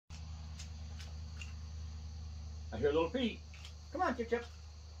I hear little feet. Come on, Chip Chip.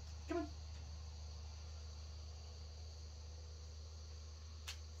 Come on.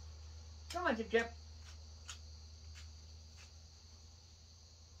 Come on, Chip Chip.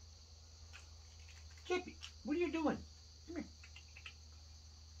 Chippy, what are you doing? Come here.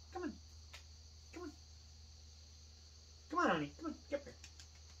 Come on. Come on. Come on, honey. Come on. Get here.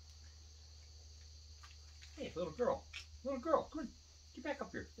 Hey, it's a little girl. Little girl, come on. Get back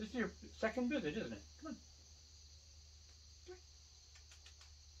up here. This is your second visit, isn't it? Come on. Come on.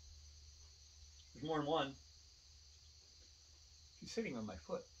 There's more than one. She's sitting on my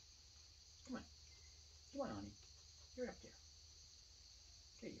foot. Come on. Come on, honey. You're up there.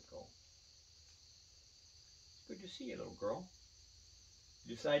 There you go. It's good to see you, little girl.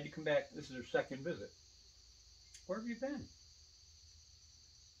 You decided to come back. This is her second visit. Where have you been?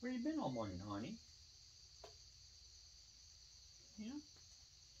 Where have you been all morning, honey?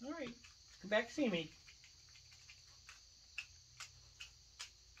 Yeah? All right. Come back to see me.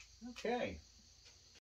 Okay.